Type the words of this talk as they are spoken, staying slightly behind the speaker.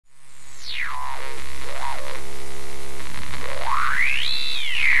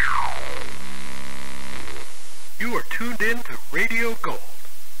Radio Gold.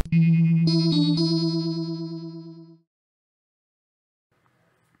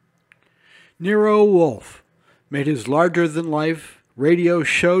 Nero Wolfe made his larger-than-life radio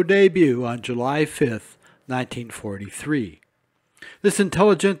show debut on July 5th, 1943. This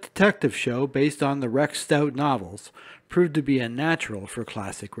intelligent detective show, based on the Rex Stout novels, proved to be a natural for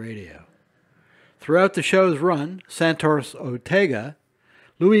classic radio. Throughout the show's run, Santos Ortega,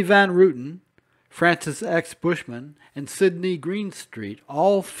 Louis Van Rooten, Francis X. Bushman, and Sidney Greenstreet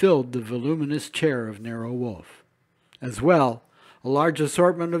all filled the voluminous chair of Nero Wolfe. As well, a large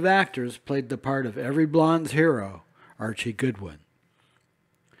assortment of actors played the part of every blonde's hero, Archie Goodwin.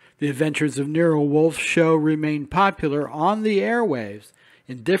 The Adventures of Nero Wolfe show remained popular on the airwaves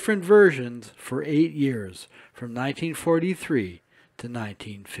in different versions for 8 years, from 1943 to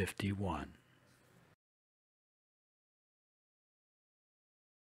 1951.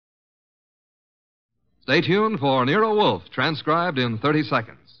 Stay tuned for Nero Wolfe, transcribed in 30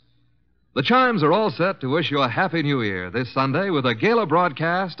 seconds. The chimes are all set to wish you a Happy New Year this Sunday with a gala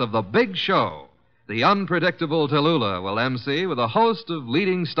broadcast of The Big Show. The unpredictable Tallulah will MC with a host of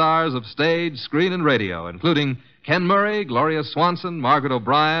leading stars of stage, screen, and radio, including Ken Murray, Gloria Swanson, Margaret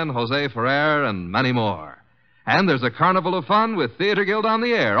O'Brien, Jose Ferrer, and many more. And there's a carnival of fun with Theater Guild on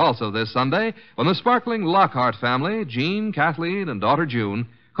the Air also this Sunday when the sparkling Lockhart family, Jean, Kathleen, and daughter June,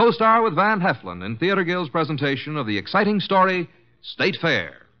 co-star with Van Heflin in Theater Guild's presentation of the exciting story, State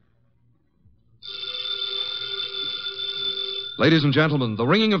Fair. Ladies and gentlemen, the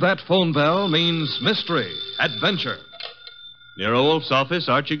ringing of that phone bell means mystery, adventure. Nero Wolfe's office,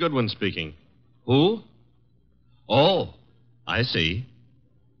 Archie Goodwin speaking. Who? Oh, I see.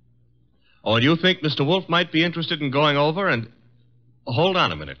 Oh, and you think Mr. Wolfe might be interested in going over and... Hold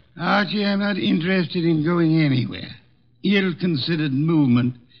on a minute. Archie, I'm not interested in going anywhere. Ill-considered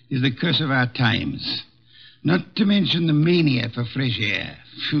movement is the curse of our times. Not to mention the mania for fresh air.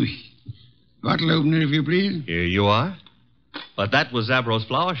 Phew. Bottle opener, if you please. Here you are. But that was Zabro's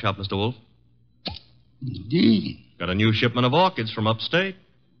flower shop, Mr. Wolfe. Indeed. Got a new shipment of orchids from upstate.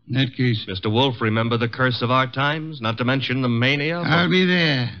 In that case... Mr. Wolfe, remember the curse of our times? Not to mention the mania? I'll be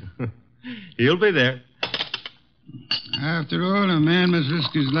there. He'll be there. After all, a man must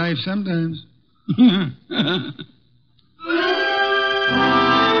risk his life sometimes.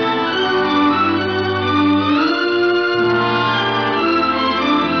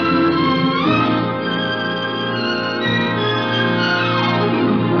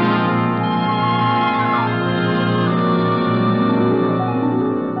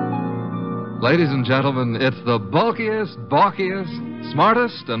 Ladies and gentlemen, it's the bulkiest, balkiest,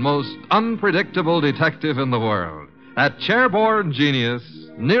 smartest, and most unpredictable detective in the world. That chairborne genius,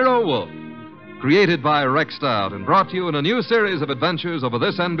 Nero Wolfe. Created by Rex Stout and brought to you in a new series of adventures over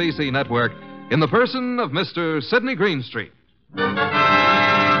this NBC network in the person of Mr. Sidney Greenstreet.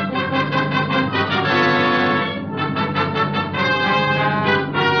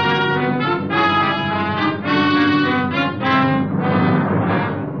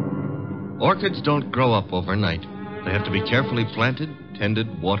 Orchids don't grow up overnight. They have to be carefully planted,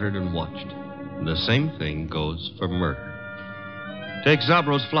 tended, watered, and watched. And the same thing goes for murder. Take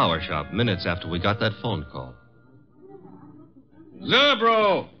Zabro's flower shop minutes after we got that phone call.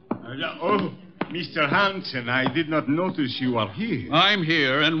 Zabro! Oh, Mr. Hansen, I did not notice you are here. I'm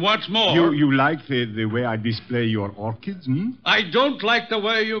here, and what's more... You like the way I display your orchids, hmm? I don't like the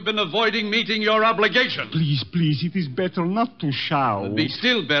way you've been avoiding meeting your obligation. Please, it is better not to shout. It'd be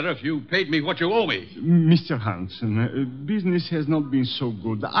still better if you paid me what you owe me. Mr. Hansen, business has not been so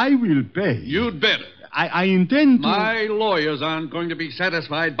good. I will pay. You'd better. I intend to... My lawyers aren't going to be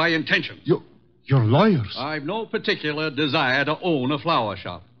satisfied by intentions. Your lawyers? I've no particular desire to own a flower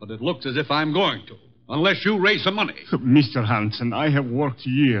shop, but it looks as if I'm going to, unless you raise some money. Mr. Hansen, I have worked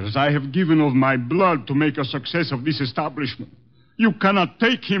years. I have given of my blood to make a success of this establishment. You cannot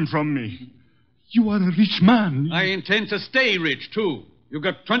take him from me. You are a rich man. I intend to stay rich, too. You've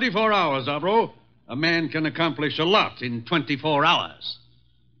got 24 hours, Zabro. A man can accomplish a lot in 24 hours.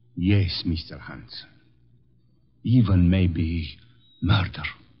 Yes, Mr. Hansen. Even maybe murder.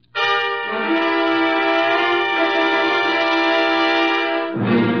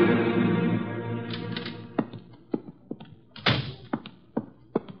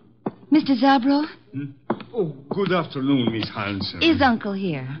 Mr. Zabro? Oh, good afternoon, Miss Hansen. Is Uncle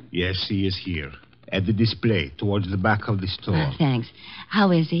here? Yes, he is here. At the display, towards the back of the store. Thanks. How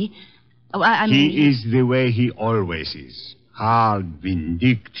is he? Oh, He is the way he always is. Hard,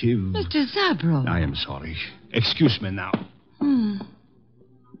 vindictive. Mr. Zabro. I am sorry. Excuse me now.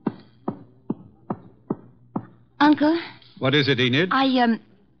 Uncle? What is it, Enid?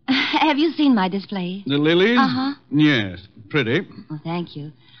 Have you seen my display? The lilies? Uh-huh. Yes. pretty. Oh, thank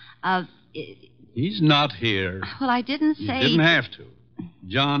you. He's not here. Well, I didn't say... You didn't have to.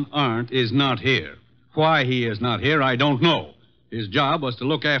 John Arndt is not here. Why he is not here, I don't know. His job was to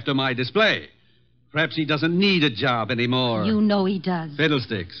look after my display. Perhaps he doesn't need a job anymore. You know he does.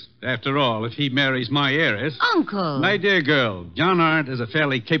 Fiddlesticks. After all, if he marries my heiress... Uncle! My dear girl, John Arndt is a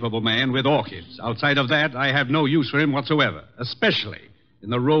fairly capable man with orchids. Outside of that, I have no use for him whatsoever, especially in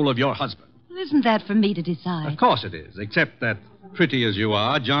the role of your husband. Well, isn't that for me to decide? Of course it is, except that, pretty as you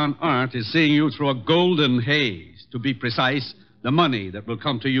are, John Arndt is seeing you through a golden haze. To be precise, the money that will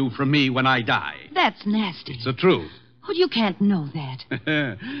come to you from me when I die. That's nasty. It's the truth. Well, you can't know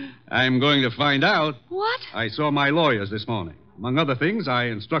that. I'm going to find out. What? I saw my lawyers this morning. Among other things, I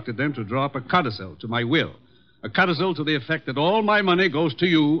instructed them to draw up a codicil to my will. A codicil to the effect that all my money goes to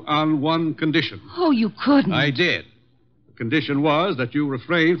you on one condition. Oh, you couldn't. I did. The condition was that you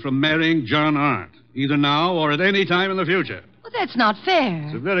refrain from marrying John Arndt, either now or at any time in the future. Well, that's not fair.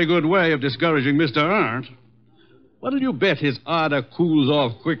 It's a very good way of discouraging Mr. Arndt. What'll you bet his ardor cools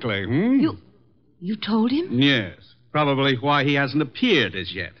off quickly, You told him? Yes. Probably why he hasn't appeared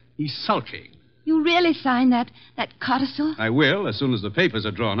as yet. He's sulking. You really signed that codicil? I will, as soon as the papers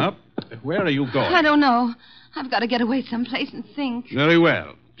are drawn up. Where are you going? I don't know. I've got to get away someplace and think. Very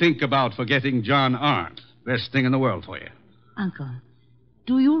well. Think about forgetting John Arndt. Best thing in the world for you. Uncle,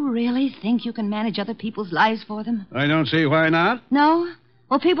 do you really think you can manage other people's lives for them? I don't see why not. No?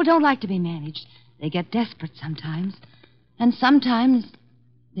 Well, people don't like to be managed. They get desperate sometimes. And sometimes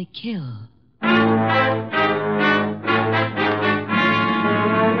they kill.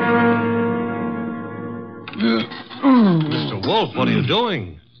 Mr. Wolfe, what are you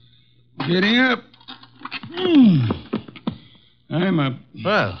doing? Getting up. I'm up.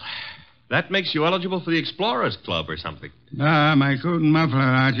 Well, that makes you eligible for the Explorers Club or something. Ah, my coat and muffler,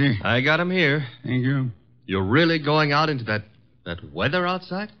 Archie. I got him here. Thank you. You're really going out into that weather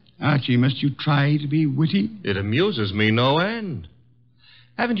outside? Archie, must you try to be witty? It amuses me no end.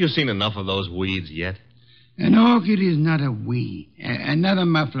 Haven't you seen enough of those weeds yet? An orchid is not a weed. Another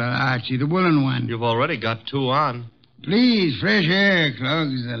muffler, Archie, the woolen one. You've already got two on. Please, fresh air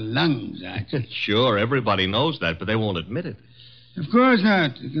clogs the lungs, Archie. Sure, everybody knows that, but they won't admit it. Of course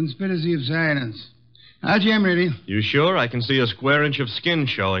not. A conspiracy of silence. Archie, I'm ready. You sure? I can see a square inch of skin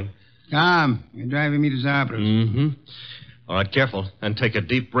showing. Come, you're driving me to Zabras. Mm-hmm. All right, careful. And take a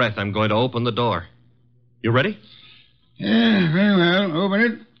deep breath. I'm going to open the door. You ready? Yeah, very well. Open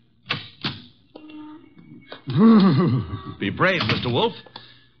it. Be brave, Mr. Wolfe.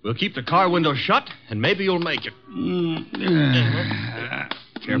 We'll keep the car window shut, and maybe you'll make it.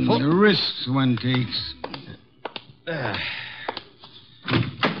 Careful. The risks one takes.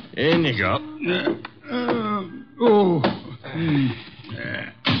 In you go.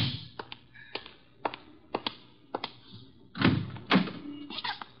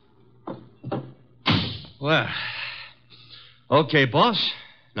 Well, okay, boss.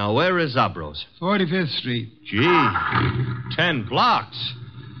 Now, where is Zabros? 45th Street. Gee, 10 blocks.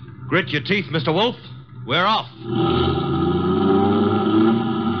 Grit your teeth, Mr. Wolfe. We're off.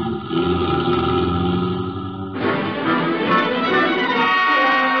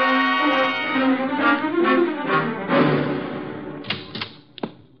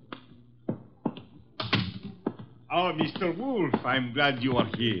 Oh, Mr. Wolfe, I'm glad you are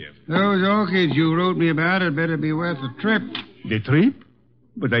here. Those orchids you wrote me about had better be worth a trip. The trip?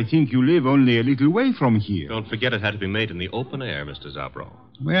 But I think you live only a little way from here. Don't forget it had to be made in the open air, Mr. Zabro.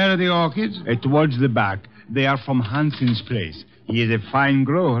 Where are the orchids? Towards the back. They are from Hansen's place. He is a fine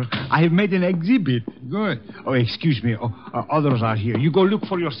grower. I have made an exhibit. Good. Oh, excuse me. Others are here. You go look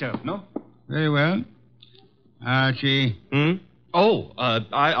for yourself, no? Very well. Archie. Oh,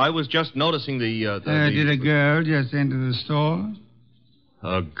 I was just noticing the Did a girl just enter the store?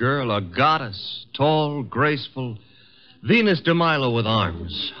 A girl, a goddess, tall, graceful, Venus de Milo with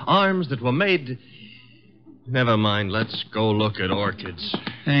arms. Arms that were made... Never mind, let's go look at orchids.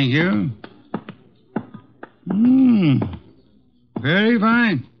 Thank you. Very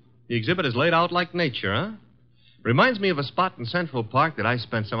fine. The exhibit is laid out like nature, huh? Reminds me of a spot in Central Park that I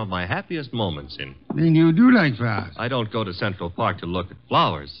spent some of my happiest moments in. Then you do like flowers. I don't go to Central Park to look at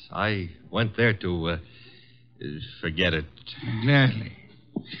flowers. I went there to, forget it. Gladly.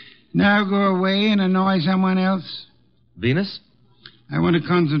 Now go away and annoy someone else. Venus? I want to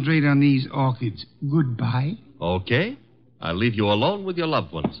concentrate on these orchids. Goodbye. Okay. I'll leave you alone with your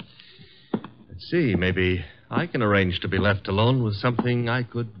loved ones. Let's see, maybe I can arrange to be left alone with something I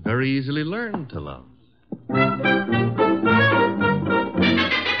could very easily learn to love.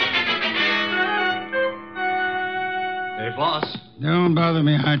 Hey, boss. Don't bother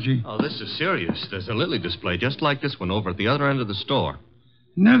me, Archie. Oh, this is serious. There's a lily display just like this one over at the other end of the store.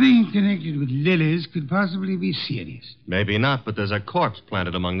 Nothing connected with lilies could possibly be serious. Maybe not, but there's a corpse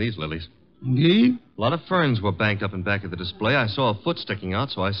planted among these lilies. Indeed? A lot of ferns were banked up in back of the display. I saw a foot sticking out,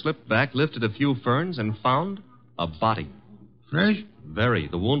 so I slipped back, lifted a few ferns, and found a body. Fresh? Very.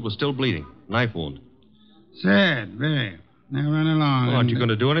 The wound was still bleeding. Knife wound. Sad, very. Now run along. Well, aren't you going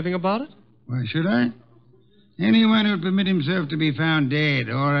to do anything about it? Why should I? Anyone who'd permit himself to be found dead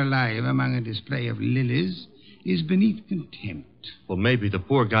or alive among a display of lilies is beneath contempt. Well, maybe the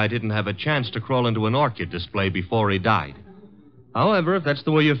poor guy didn't have a chance to crawl into an orchid display before he died. However, if that's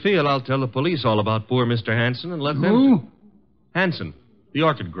the way you feel, I'll tell the police all about poor Mr. Hanson and let them... Who? Hanson, the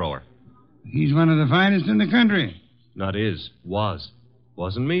orchid grower. He's one of the finest in the country. Not is. Was.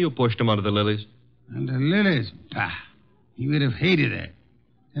 Wasn't me who pushed him under the lilies. Under lilies? Pah. He would have hated that.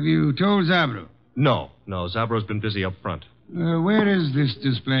 Have you told Zabro? No. Zabro's been busy up front. Where is this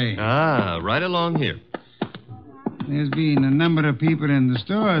display? Ah, right along here. There's been a number of people in the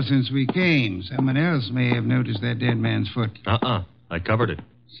store since we came. Someone else may have noticed that dead man's foot. I covered it.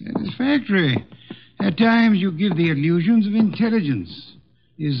 Satisfactory. At times you give the illusions of intelligence.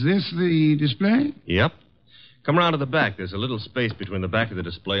 Is this the display? Yep. Come around to the back. There's a little space between the back of the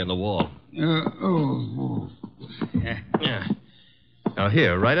display and the wall. Yeah. Now,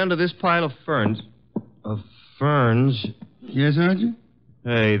 here, right under this pile of ferns... Yes, Archie?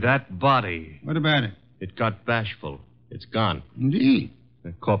 Hey, that body. What about it? It got bashful. It's gone. Indeed.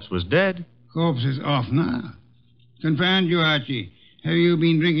 The corpse was dead. Corpse is off now. Confound you, Archie. Have you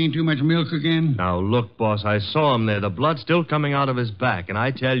been drinking too much milk again? Now, look, boss, I saw him there. The blood's still coming out of his back, and I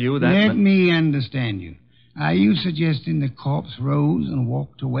tell you that... Let me understand you. Are you suggesting the corpse rose and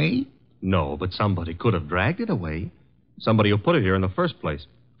walked away? No, but somebody could have dragged it away. Somebody who put it here in the first place.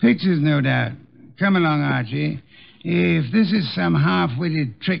 Pictures, no doubt. Come along, Archie. If this is some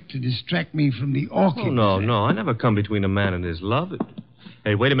half-witted trick to distract me from the orchid... Oh, no. I never come between a man and his love.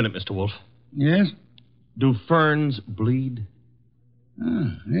 Hey, wait a minute, Mr. Wolfe. Yes? Do ferns bleed?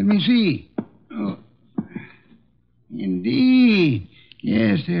 Let me see. Oh. Indeed.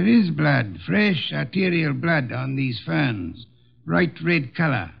 Yes, there is blood. Fresh arterial blood on these ferns. Bright red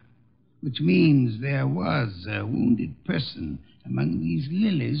color. Which means there was a wounded person among these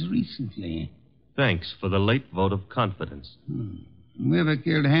lilies recently. Thanks for the late vote of confidence. Whoever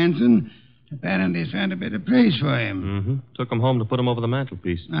killed Hanson apparently found a better place for him. Mm-hmm. Took him home to put him over the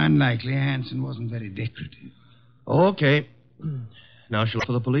mantelpiece. Unlikely. Hanson wasn't very decorative. Okay. Now shall I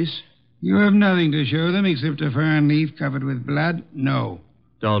for the police? You have nothing to show them except a fern leaf covered with blood? No.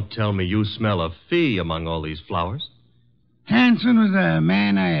 Don't tell me you smell a fee among all these flowers. Hanson was a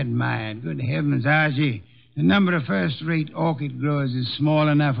man I admired. Good heavens, Archie. The number of first-rate orchid growers is small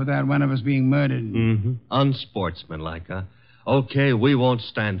enough without one of us being murdered. Mm-hmm. Unsportsmanlike, huh? Okay, we won't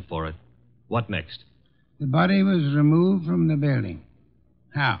stand for it. What next? The body was removed from the building.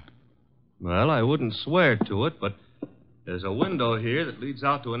 How? Well, I wouldn't swear to it, but there's a window here that leads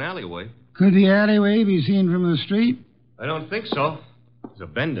out to an alleyway. Could the alleyway be seen from the street? I don't think so. There's a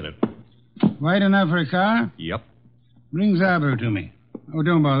bend in it. Wide enough for a car? Yep. Bring Zabro to me. Oh,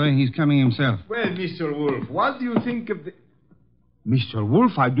 don't bother. He's coming himself. Well, Mr. Wolfe, what do you think of the... Mr.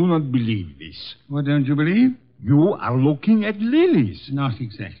 Wolfe, I do not believe this. What don't you believe? You are looking at lilies. Not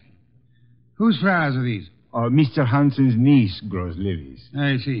exactly. Whose flowers are these? Mr. Hanson's niece grows lilies.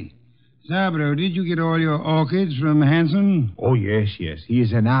 I see. Zabro, did you get all your orchids from Hanson? Oh, yes. He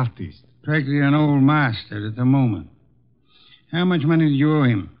is an artist. Practically an old master at the moment. How much money did you owe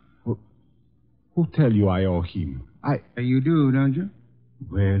him? Who tell you I owe him? You do, don't you?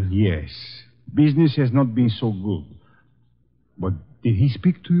 Well, yes. Business has not been so good. But did he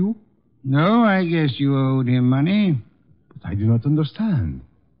speak to you? No, I guess you owed him money. But I do not understand.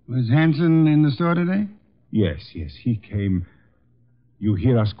 Was Hanson in the store today? Yes, he came. You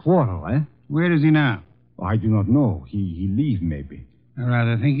hear us quarrel, eh? Where is he now? I do not know. He leave, maybe. I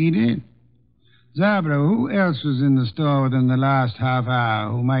rather think he did. Zabro, who else was in the store within the last half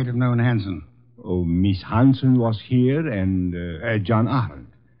hour who might have known Hanson? Oh, Miss Hanson was here, and John Arnold.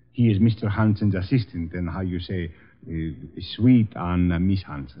 He is Mr. Hanson's assistant, and how you say, sweet on Miss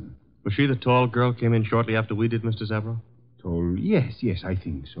Hanson. Was she the tall girl came in shortly after we did, Mr. Zabro? Tall? Yes, I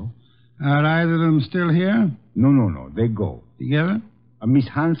think so. Are either of them still here? No. They go. Together? Miss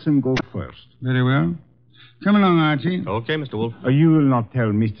Hanson go first. Very well. Come along, Archie. Okay, Mr. Wolfe. You will not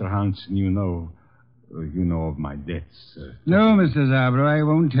tell Mr. Hanson you know of my debts. No, Mr. Zabro, I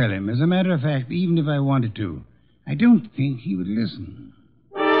won't tell him. As a matter of fact, even if I wanted to, I don't think he would listen.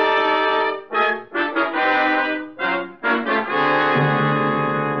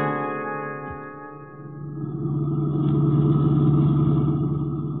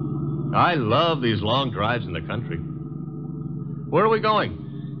 I love these long drives in the country. Where are we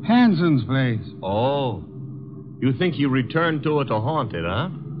going? Hanson's place. Oh. You think he returned to it to haunt it, huh?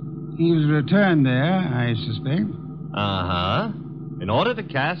 He's returned there, I suspect. Uh-huh. In order to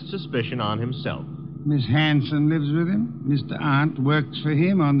cast suspicion on himself. Miss Hanson lives with him. Mr. Arndt works for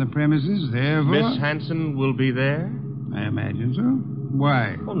him on the premises, therefore... Miss Hanson will be there? I imagine so.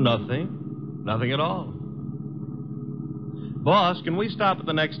 Why? Oh, nothing. Nothing at all. Boss, can we stop at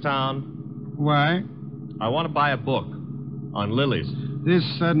the next town? Why? I want to buy a book on lilies. This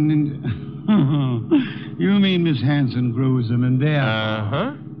sudden... You mean Miss Hanson grows them and there?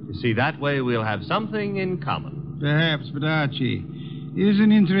 Uh-huh. You see, that way we'll have something in common. Perhaps, but Archie, is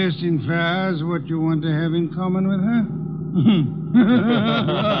an interest in flowers what you want to have in common with her?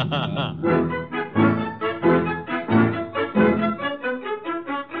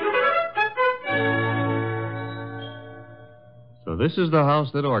 So this is the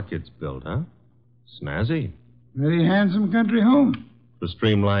house that Orchids built, huh? Snazzy. Very handsome country home. For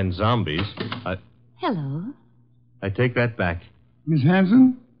streamlined zombies. Hello. I take that back. Miss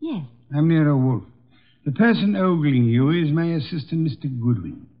Hanson? Yes. I'm Nero Wolfe. The person ogling you is my assistant, Mr.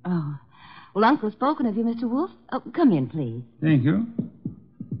 Goodwin. Oh. Well, Uncle's spoken of you, Mr. Wolfe. Oh, come in, please. Thank you.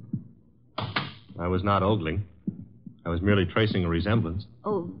 I was not ogling. I was merely tracing a resemblance.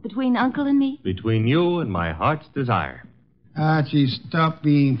 Oh, between Uncle and me? Between you and my heart's desire. Archie, stop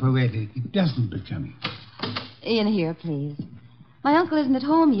being poetic. It doesn't become you. In here, please. My uncle isn't at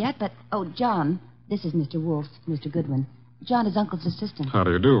home yet, but... Oh, John, this is Mr. Wolfe, Mr. Goodwin. John is Uncle's assistant. How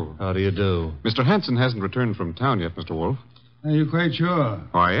do you do? How do you do? Mr. Hanson hasn't returned from town yet, Mr. Wolfe. Are you quite sure?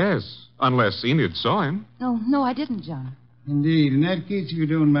 Why, yes. Unless Enid saw him. No, I didn't, John. Indeed. In that case, if you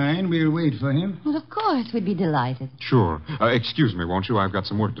don't mind, we'll wait for him. Well, of course, we'd be delighted. Sure. Excuse me, won't you? I've got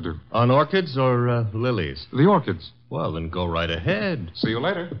some work to do. On orchids or lilies? The orchids. Well, then go right ahead. See you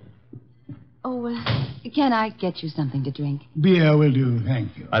later. Oh, can I get you something to drink? Beer will do,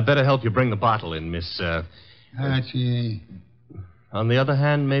 thank you. I'd better help you bring the bottle in, Miss... Archie. On the other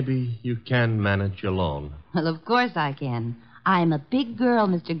hand, maybe you can manage alone. Well, of course I can. I'm a big girl,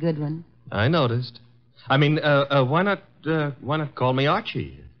 Mr. Goodwin. I noticed. I mean, why not call me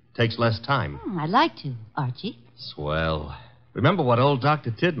Archie? It takes less time. I'd like to, Archie. Swell. Remember what old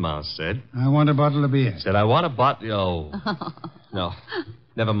Dr. Tidmouse said? I want a bottle of beer. Said, I want a bottle... Oh. No.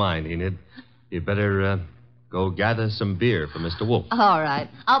 Never mind, Enid. You better go gather some beer for Mr. Wolfe. All right.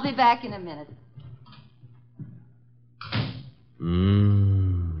 I'll be back in a minute.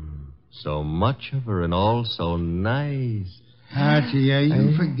 So much of her and all so nice. Archie, are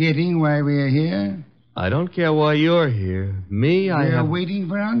you forgetting why we're here? I don't care why you're here. We're waiting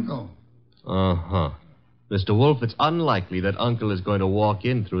for Uncle. Uh-huh. Mr. Wolfe, it's unlikely that Uncle is going to walk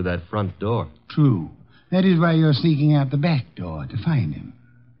in through that front door. True. That is why you're sneaking out the back door to find him.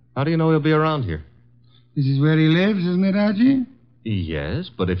 How do you know he'll be around here? This is where he lives, isn't it, Archie? Yes,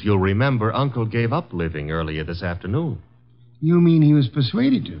 but if you'll remember, Uncle gave up living earlier this afternoon. You mean he was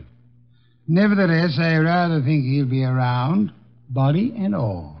persuaded to? Nevertheless, I rather think he'll be around, body and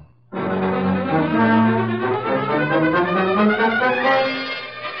all.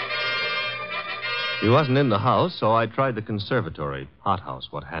 He wasn't in the house, so I tried the conservatory, hothouse,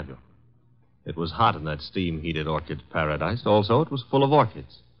 what have you. It was hot in that steam-heated orchid paradise. Also, it was full of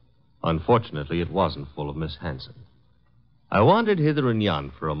orchids. Unfortunately, it wasn't full of Miss Hanson. I wandered hither and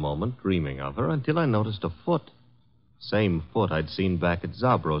yon for a moment, dreaming of her, until I noticed a foot. Same foot I'd seen back at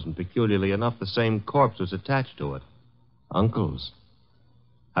Zabro's, and peculiarly enough, the same corpse was attached to it. Uncle's.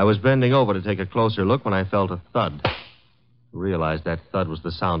 I was bending over to take a closer look when I felt a thud. I realized that thud was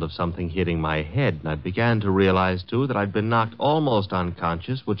the sound of something hitting my head, and I began to realize, too, that I'd been knocked almost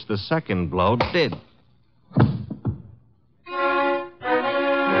unconscious, which the second blow did.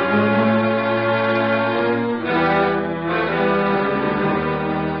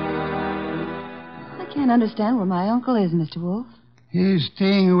 I can't understand where my uncle is, Mr. Wolfe. His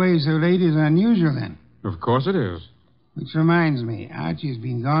staying away so late is unusual, then. Of course it is. Which reminds me, Archie's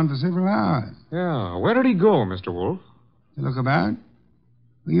been gone for several hours. Yeah. Where did he go, Mr. Wolfe? To look about?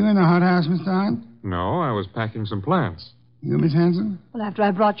 Were you in the hothouse, Mr. Hunt? No, I was packing some plants. You, Miss Hanson? Well, after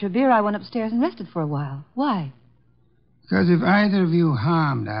I brought your beer, I went upstairs and rested for a while. Why? Because if either of you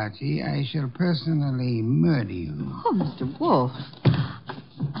harmed Archie, I shall personally murder you. Oh, Mr. Wolfe.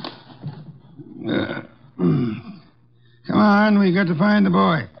 Come on, we got to find the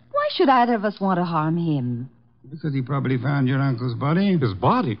boy. Why should either of us want to harm him? Because he probably found your uncle's body. His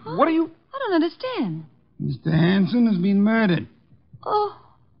body? What are you... I don't understand. Mr. Hanson has been murdered. Oh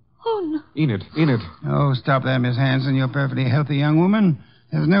no. Enid. Oh, stop that, Miss Hanson. You're a perfectly healthy young woman.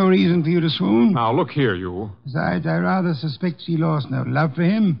 There's no reason for you to swoon. Now, look here, you. Besides, I rather suspect she lost no love for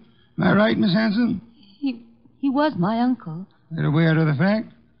him. Am I right, Miss Hanson? He was my uncle. You're aware of the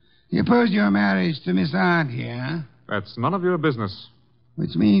fact? He opposed your marriage to Miss Arndt here, huh? That's none of your business.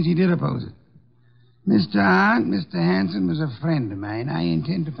 Which means he did oppose it. Mr. Arndt, Mr. Hanson was a friend of mine. I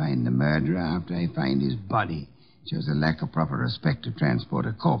intend to find the murderer after I find his body. It shows a lack of proper respect to transport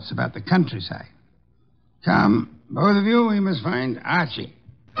a corpse about the countryside. Come, both of you, we must find Archie.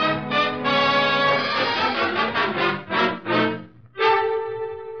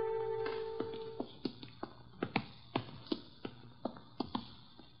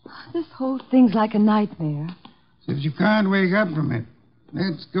 This whole thing's like a nightmare. If you can't wake up from it,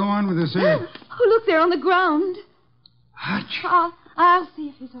 let's go on with the search. Oh, look, they're on the ground. Archie. I'll see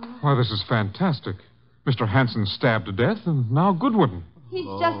if he's all right. Why, this is fantastic. Mr. Hanson stabbed to death, and now Goodwin. He's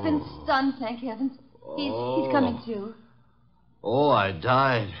just been stunned, thank heavens. He's coming to. Oh, I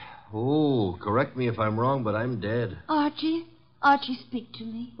died. Oh, correct me if I'm wrong, but I'm dead. Archie, speak to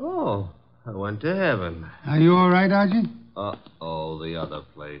me. Oh, I went to heaven. Are you all right, Archie? Uh-oh, the other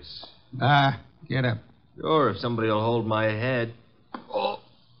place. Get up. Sure, if somebody will hold my head. Oh,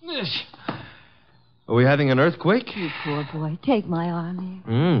 are we having an earthquake? You poor boy. Take my arm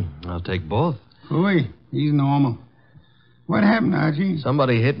here. I'll take both. Phooey, he's normal. What happened, Archie?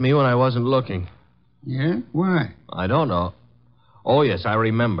 Somebody hit me when I wasn't looking. Yeah? Why? I don't know. Oh, yes, I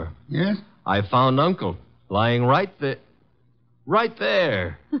remember. Yes? I found Uncle lying right there. Right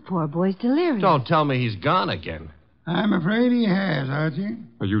there. The poor boy's delirious. Don't tell me he's gone again. I'm afraid he has, Archie.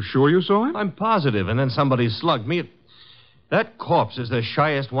 Are you sure you saw him? I'm positive, and then somebody slugged me. That corpse is the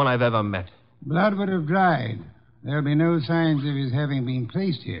shyest one I've ever met. Blood would have dried. There'll be no signs of his having been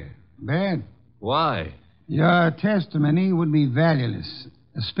placed here. Bad. Why? Your testimony would be valueless,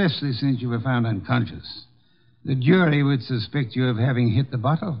 especially since you were found unconscious. The jury would suspect you of having hit the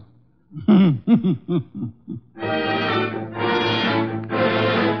bottle.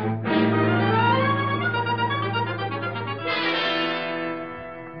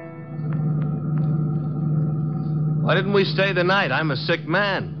 Why didn't we stay the night? I'm a sick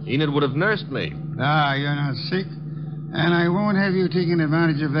man. Enid would have nursed me. You're not sick. And I won't have you taking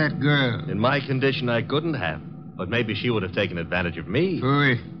advantage of that girl. In my condition, I couldn't have. But maybe she would have taken advantage of me.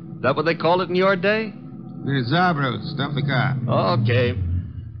 Phooey. Is that what they called it in your day? The Zabros. Stop the car. Okay.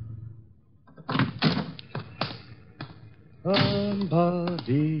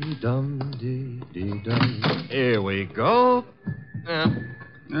 Dum-ba-dee-dum-dee-dee-dum. Here we go.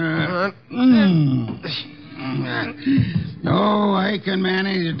 Oh, I can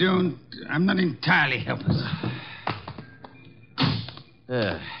manage. I'm not entirely helpless.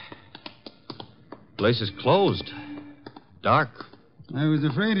 Place is closed. Dark. I was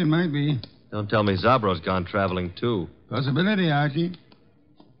afraid it might be. Don't tell me Zabro's gone traveling, too. Possibility, Archie.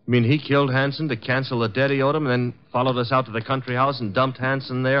 You mean he killed Hanson to cancel the debt he owed him and then followed us out to the country house and dumped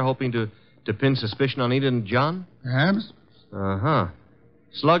Hanson there, hoping to pin suspicion on Enid and John? Perhaps. Uh-huh.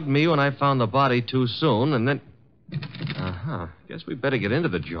 Slugged me when I found the body too soon, and then... Uh-huh. Guess we better get into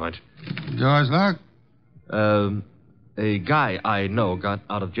the joint. Door's locked. A guy I know got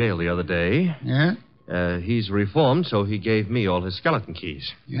out of jail the other day. Yeah? He's reformed, so he gave me all his skeleton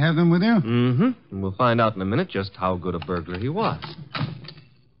keys. You have them with you? Mm-hmm. And we'll find out in a minute just how good a burglar he was.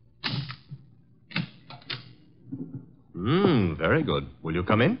 Very good. Will you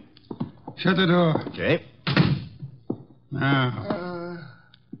come in? Shut the door. Okay. Now.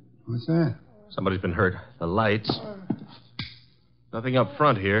 What's that? Somebody's been hurt. The lights. Nothing up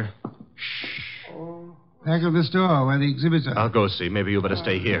front here. Back of the store where the exhibits are. I'll go see. Maybe you better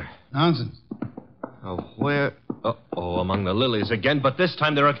stay here. Nonsense. Oh, where? Oh, among the lilies again. But this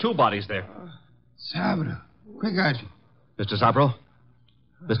time there are two bodies there. Sabro. Quick, Archie. Mr. Zabro?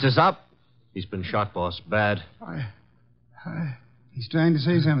 Mr. Zab? He's been shot, boss. Bad. He's trying to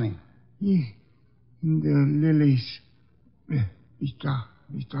say something. In the lilies. Mr.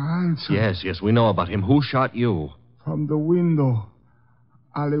 Hanson. Yes, we know about him. Who shot you? From the window.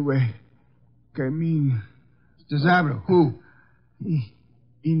 Alleyway. Came in. Mr. Zabro, who? He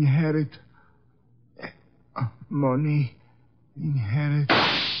inherit money. Inherit.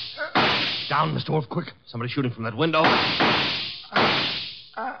 Down, Mr. Wolfe, quick. Somebody's shooting from that window.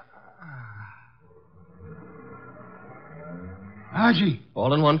 Archie.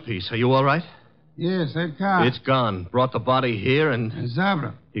 All in one piece. Are you all right? Yes, that car. It's gone. Brought the body here and...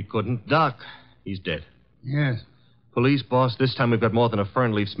 Zabro. He couldn't duck. He's dead. Yes. Police, boss, this time we've got more than a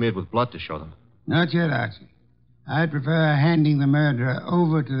fern leaf smeared with blood to show them. Not yet, Archie. I'd prefer handing the murderer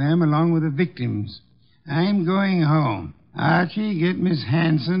over to them along with the victims. I'm going home. Archie, get Miss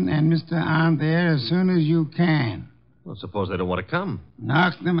Hanson and Mr. Arndt there as soon as you can. Well, suppose they don't want to come.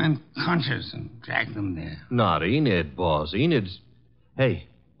 Knock them unconscious and drag them there. Not Enid, boss. Enid's... Hey,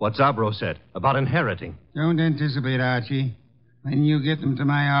 What Zabro said about inheriting. Don't anticipate, Archie. When you get them to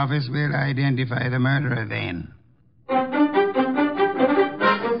my office, we'll identify the murderer then.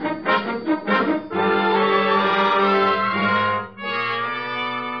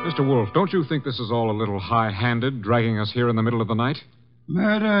 Mr. Wolfe, don't you think this is all a little high-handed, dragging us here in the middle of the night?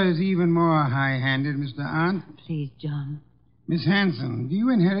 Murder is even more high-handed, Mr. Arndt. Please, John. Miss Hanson, do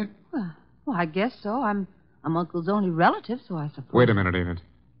you inherit? Well, I guess so. I'm Uncle's only relative, so I suppose. Wait a minute, Enid.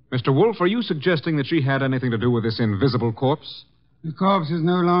 Mr. Wolfe, are you suggesting that she had anything to do with this invisible corpse? The corpse is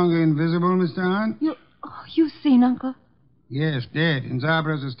no longer invisible, Mr. Arndt. You've seen Uncle? Yes, dead in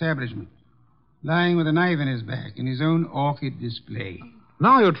Zabro's establishment. Lying with a knife in his back in his own orchid display.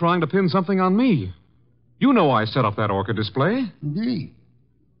 Now you're trying to pin something on me. You know I set up that orchid display. Indeed.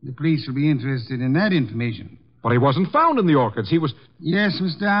 The police will be interested in that information. But he wasn't found in the orchids. He was... Yes,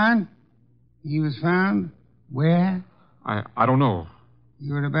 Mr. Arndt. He was found where? I don't know.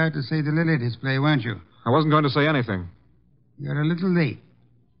 You were about to say the lily display, weren't you? I wasn't going to say anything. You're a little late.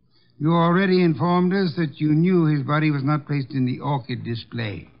 You already informed us that you knew his body was not placed in the orchid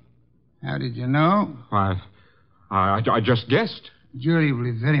display. How did you know? I just guessed. The jury will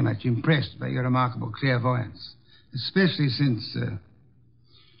be very much impressed by your remarkable clairvoyance, especially since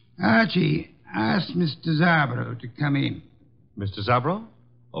Archie asked Mr. Zabro to come in. Mr. Zabro?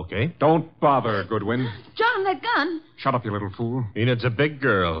 Okay. Don't bother, Goodwin. John, that gun. Shut up, you little fool. Enid's a big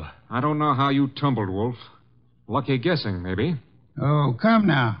girl. I don't know how you tumbled, Wolfe. Lucky guessing, maybe. Oh, come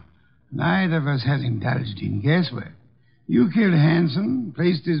now. Neither of us has indulged in guesswork. You killed Hanson,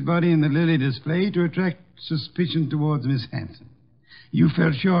 placed his body in the lily display to attract suspicion towards Miss Hanson. You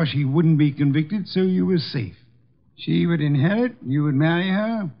felt sure she wouldn't be convicted, so you were safe. She would inherit, you would marry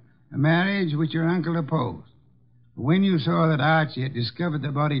her, a marriage which your uncle opposed. When you saw that Archie had discovered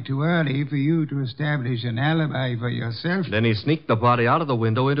the body too early for you to establish an alibi for yourself... Then he sneaked the body out of the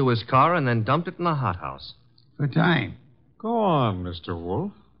window into his car and then dumped it in the hothouse. For time. Go on, Mr.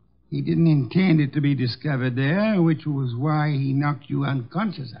 Wolfe. He didn't intend it to be discovered there, which was why he knocked you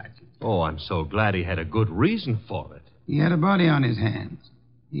unconscious, Archie. Oh, I'm so glad he had a good reason for it. He had a body on his hands.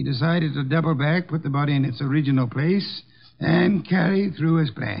 He decided to double back, put the body in its original place, and carry through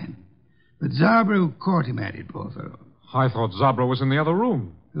his plan. But Zabro caught him at it, poor fellow. I thought Zabro was in the other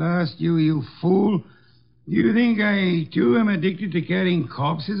room. Lost you fool. You think I, too, am addicted to carrying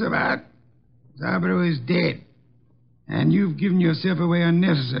corpses about? Zabro is dead. And you've given yourself away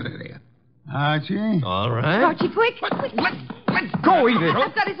unnecessarily. Archie? All right. Archie, quick. Let go, Edith.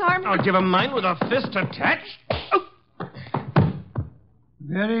 I've got his arm. I'll give him mine with a fist attached. Oh.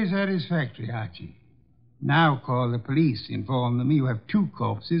 Very satisfactory, Archie. Now call the police. Inform them you have 2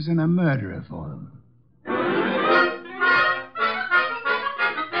 corpses and a murderer for them.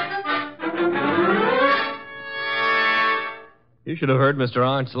 You should have heard Mr.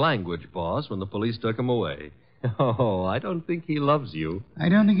 Arndt's language, boss, when the police took him away. Oh, I don't think he loves you. I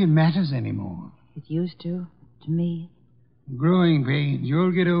don't think it matters anymore. It used to me. Growing pains.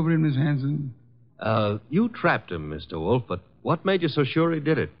 You'll get over it, Miss Hanson. You trapped him, Mr. Wolfe, but what made you so sure he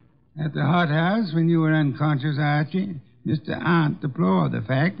did it? At the hothouse, when you were unconscious, Archie, Mr. Arndt deplored the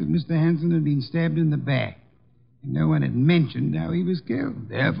fact that Mr. Hanson had been stabbed in the back. And no one had mentioned how he was killed.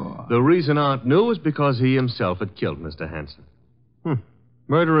 Therefore... The reason Arndt knew was because he himself had killed Mr. Hanson.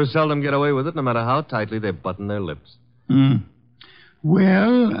 Murderers seldom get away with it, no matter how tightly they button their lips.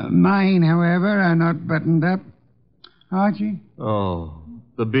 Well, mine, however, are not buttoned up. Archie? Oh,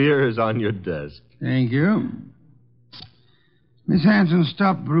 the beer is on your desk. Thank you. Miss Hanson,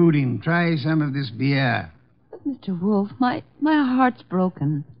 stop brooding. Try some of this beer. But, Mr. Wolfe, my heart's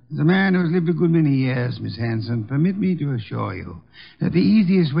broken. As a man who has lived a good many years, Miss Hanson, permit me to assure you that the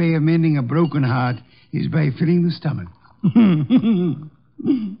easiest way of mending a broken heart is by filling the stomach.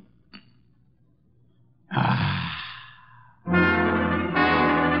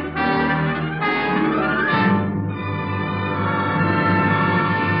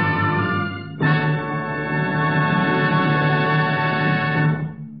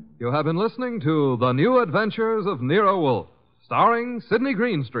 You have been listening to The New Adventures of Nero Wolfe, starring Sidney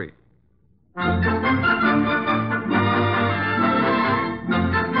Greenstreet.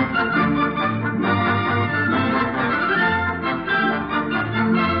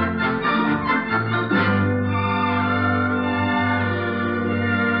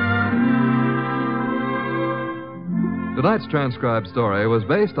 Tonight's transcribed story was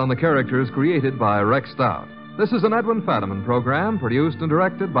based on the characters created by Rex Stout. This is an Edwin Fadiman program produced and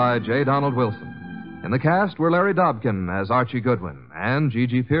directed by J. Donald Wilson. In the cast were Larry Dobkin as Archie Goodwin and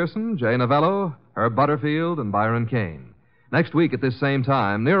Gigi Pearson, Jay Novello, Herb Butterfield, and Byron Kane. Next week at this same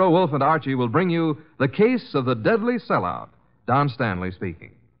time, Nero Wolfe and Archie will bring you The Case of the Deadly Sellout. Don Stanley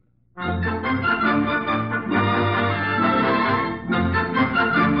speaking. Three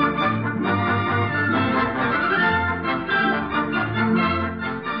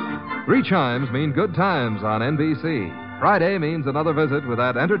chimes mean good times on NBC. Friday means another visit with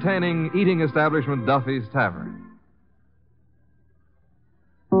that entertaining eating establishment, Duffy's Tavern.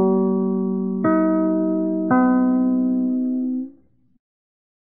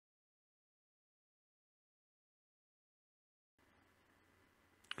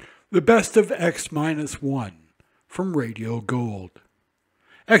 The Best of X-1 from Radio Gold.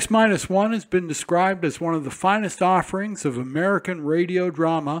 X-1 has been described as one of the finest offerings of American radio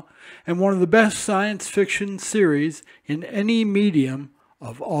drama and one of the best science fiction series in any medium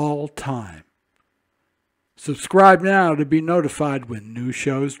of all time. Subscribe now to be notified when new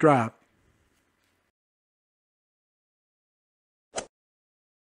shows drop.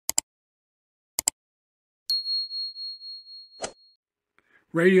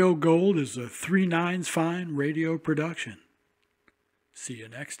 Radio Gold is a 3 Nines Fine radio production. See you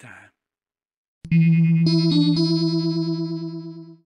next time.